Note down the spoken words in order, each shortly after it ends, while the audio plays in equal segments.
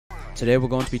Today we're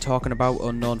going to be talking about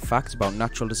unknown facts about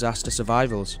natural disaster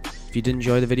survivals. If you did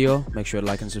enjoy the video, make sure to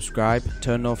like and subscribe,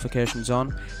 turn notifications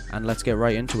on, and let's get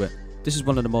right into it. This is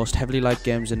one of the most heavily liked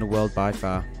games in the world by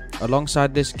far.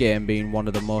 Alongside this game being one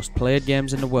of the most played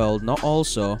games in the world, not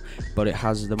also, but it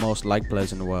has the most liked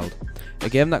players in the world. A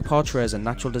game that portrays a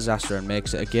natural disaster and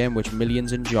makes it a game which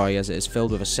millions enjoy as it is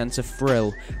filled with a sense of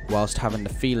thrill whilst having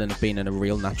the feeling of being in a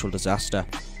real natural disaster.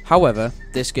 However,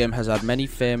 this game has had many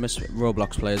famous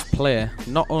Roblox players play.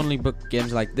 Not only but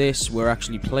games like this were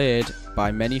actually played by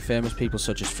many famous people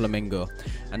such as Flamingo,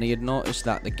 and he had noticed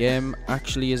that the game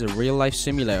actually is a real life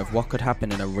simulator of what could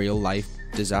happen in a real life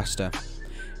disaster.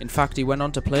 In fact, he went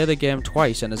on to play the game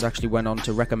twice and has actually went on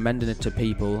to recommending it to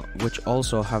people which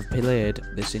also have played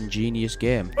this ingenious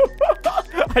game.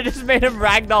 I just made him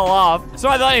ragdoll off. So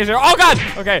I thought he was here. Oh god!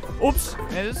 Okay, oops.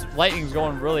 Man, this lightning's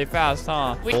going really fast,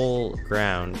 huh? Full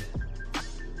ground.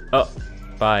 Oh,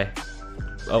 bye.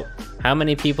 Oh, how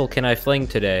many people can I fling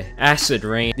today? Acid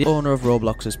rain. The owner of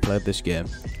Roblox has played this game.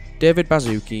 David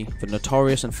Baszucki, the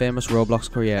notorious and famous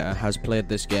Roblox creator, has played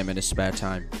this game in his spare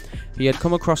time. He had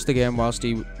come across the game whilst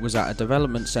he was at a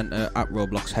development centre at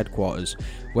Roblox headquarters,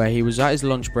 where he was at his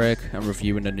lunch break and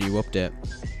reviewing a new update.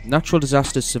 Natural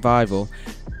Disasters Survival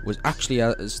was actually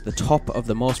at the top of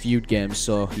the most viewed games,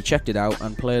 so he checked it out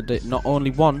and played it not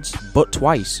only once, but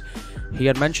twice. He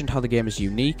had mentioned how the game is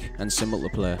unique and simple to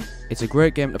play. It's a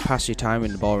great game to pass your time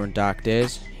in the boring dark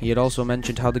days. He had also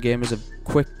mentioned how the game is a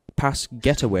quick pass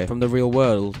getaway from the real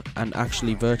world and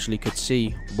actually virtually could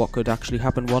see what could actually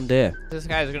happen one day. This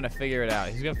guy's gonna figure it out.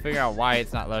 He's gonna figure out why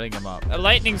it's not letting him up. A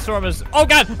lightning storm is— oh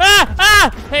god! Ah!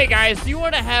 Ah! Hey guys, do you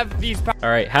want to have these—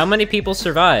 Alright, how many people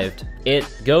survived? It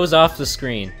goes off the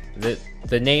screen.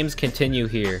 The names continue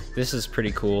here. This is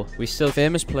pretty cool.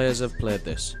 Famous players have played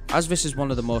this, as this is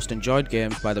one of the most enjoyed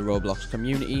games by the Roblox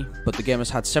community, but the game has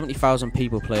had 70,000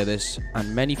 people play this,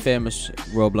 and many famous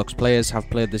Roblox players have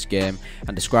played this game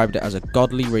and described it as a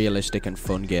godly, realistic and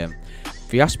fun game.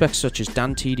 The aspects such as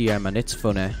Dan TDM and It's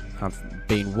Funny have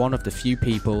been one of the few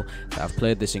people that have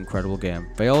played this incredible game.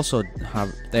 They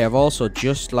have also,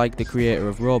 just like the creator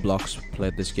of Roblox,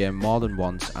 played this game more than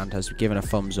once and has given a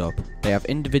thumbs up. They have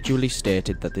individually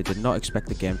stated that they did not expect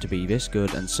the game to be this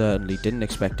good and certainly didn't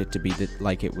expect it to be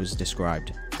like it was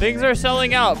described. Things are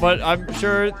selling out, but I'm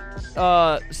sure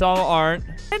some aren't.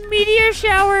 And meteor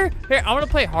shower! Here, I'm gonna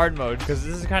play hard mode because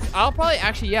this is kind of— I'll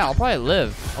probably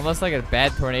live unless like a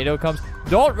bad tornado comes.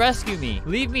 Don't rescue me.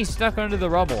 Leave me stuck under the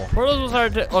rubble. Portals will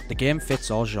start to— The game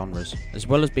fits all genres. As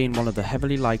well as being one of the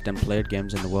heavily liked and played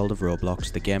games in the world of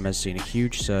Roblox, the game has seen a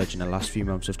huge surge in the last few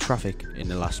months of traffic in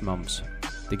the last months.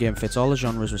 The game fits all the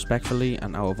genres respectfully,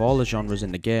 and out of all the genres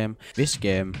in the game, this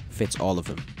game fits all of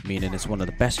them, meaning it's one of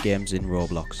the best games in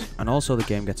Roblox. And also the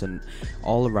game gets an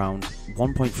all-around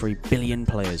 1.3 billion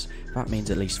players. That means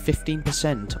at least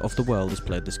 15% of the world has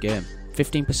played this game.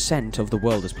 15% of the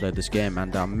world has played this game,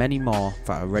 and there are many more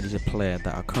that are ready to play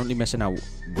that are currently missing out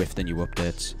with the new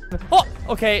updates. Oh,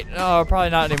 okay, no, probably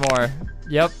not anymore.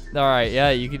 Yep, alright, yeah,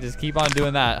 you can just keep on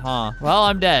doing that, huh? Well,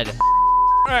 I'm dead.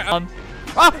 Alright,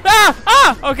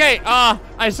 okay,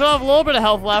 I still have a little bit of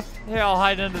health left. Here, I'll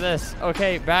hide under this.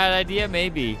 Okay, bad idea,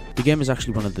 maybe. The game is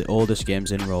actually one of the oldest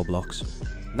games in Roblox.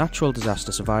 Natural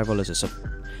Disaster Survival is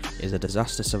a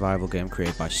disaster survival game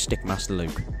created by Stickmaster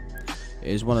Luke. It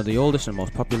is one of the oldest and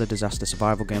most popular disaster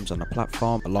survival games on the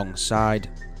platform, alongside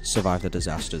Survive the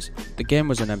Disasters. The game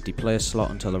was an empty place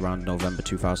slot until around November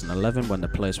 2011 when the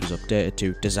place was updated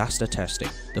to disaster testing.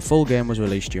 The full game was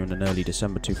released during early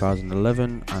December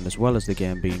 2011, and as well as the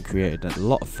game being created, a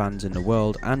lot of fans in the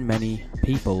world and many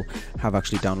people have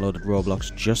actually downloaded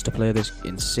Roblox just to play this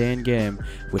insane game,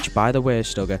 which by the way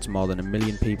still gets more than 1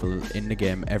 million people in the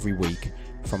game every week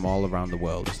from all around the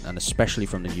world, and especially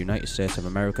from the United States of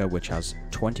America, which has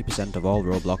 20% of all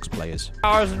Roblox players.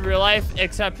 Powers in real life,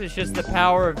 except it's just the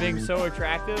power of being so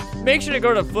attractive. Make sure to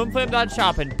go to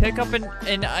flimflam.shop and pick up an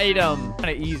item. Kind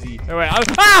of easy. Anyway,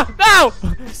 no!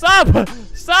 Stop!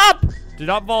 Stop! Do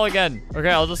not fall again.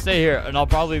 Okay, I'll just stay here and I'll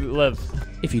probably live.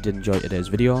 If you did enjoy today's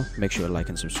video, make sure to like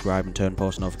and subscribe and turn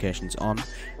post notifications on,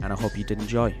 and I hope you did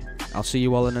enjoy. I'll see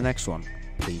you all in the next one.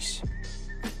 Peace.